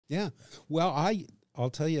Yeah. Well, I'll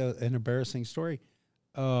tell you an embarrassing story.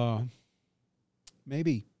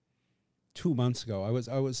 Maybe 2 months ago,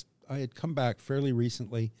 I had come back fairly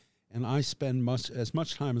recently, and I spend as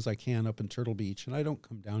much time as I can up in Turtle Beach, and I don't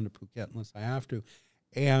come down to Phuket unless I have to.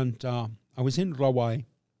 And I was in Rawai.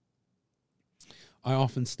 I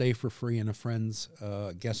often stay for free in a friend's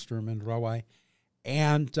guest room in Rawai.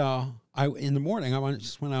 And in the morning, I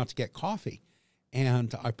just went out to get coffee.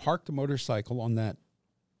 And I parked the motorcycle on that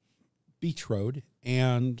beach road,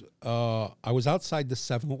 and I was outside the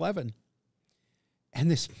 7-Eleven.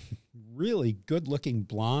 And this really good-looking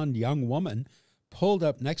blonde young woman pulled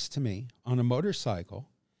up next to me on a motorcycle,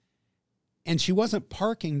 and she wasn't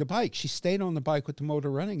parking the bike. She stayed on the bike with the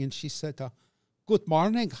motor running, and she said, "Good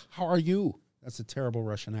morning, how are you?" That's a terrible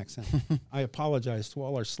Russian accent. I apologize to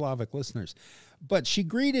all our Slavic listeners. But she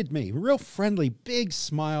greeted me, real friendly, big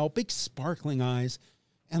smile, big sparkling eyes.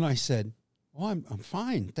 And I said, "Oh, I'm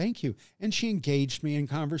fine, thank you." And she engaged me in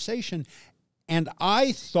conversation. And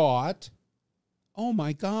I thought, oh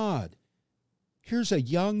my God, here's a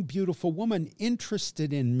young, beautiful woman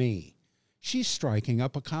interested in me. She's striking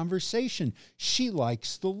up a conversation. She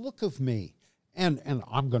likes the look of me. And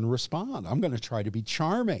I'm going to respond. I'm going to try to be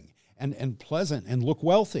charming and pleasant and look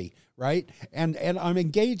wealthy, right? And I'm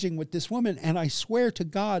engaging with this woman, and I swear to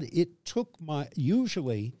God, it took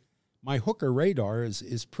usually my hooker radar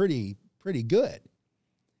is pretty good.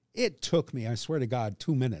 It took me, I swear to God,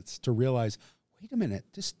 2 minutes to realize, wait a minute,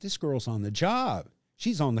 this girl's on the job.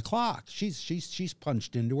 She's on the clock. She's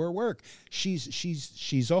punched into her work.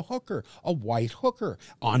 She's a hooker, a white hooker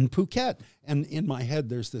on Phuket. And in my head,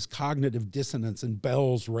 there's this cognitive dissonance and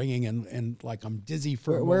bells ringing and like I'm dizzy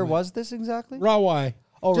for a moment. Where was this exactly? Rawai.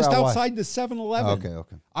 Oh, just Rawai. outside the 7-Eleven.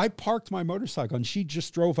 Okay. I parked my motorcycle, and she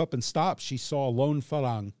just drove up and stopped. She saw a lone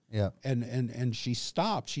farang. Yeah. And she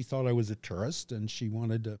stopped. She thought I was a tourist, and she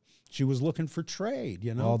was looking for trade,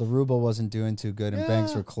 you know. Well, the ruble wasn't doing too good, and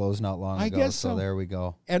banks were closed not long ago. Guess so there we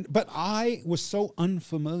go. But I was so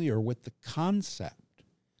unfamiliar with the concept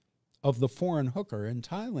of the foreign hooker in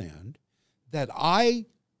Thailand that I,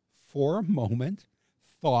 for a moment,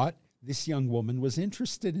 thought this young woman was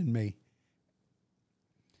interested in me.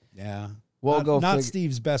 Yeah. We'll not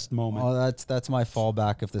Steve's best moment. Oh, that's my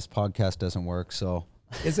fallback if this podcast doesn't work. So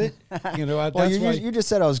is it? You know, well, you just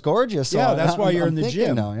said I was gorgeous. So yeah, that's why you're I'm in the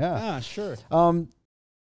gym now. Yeah. Sure.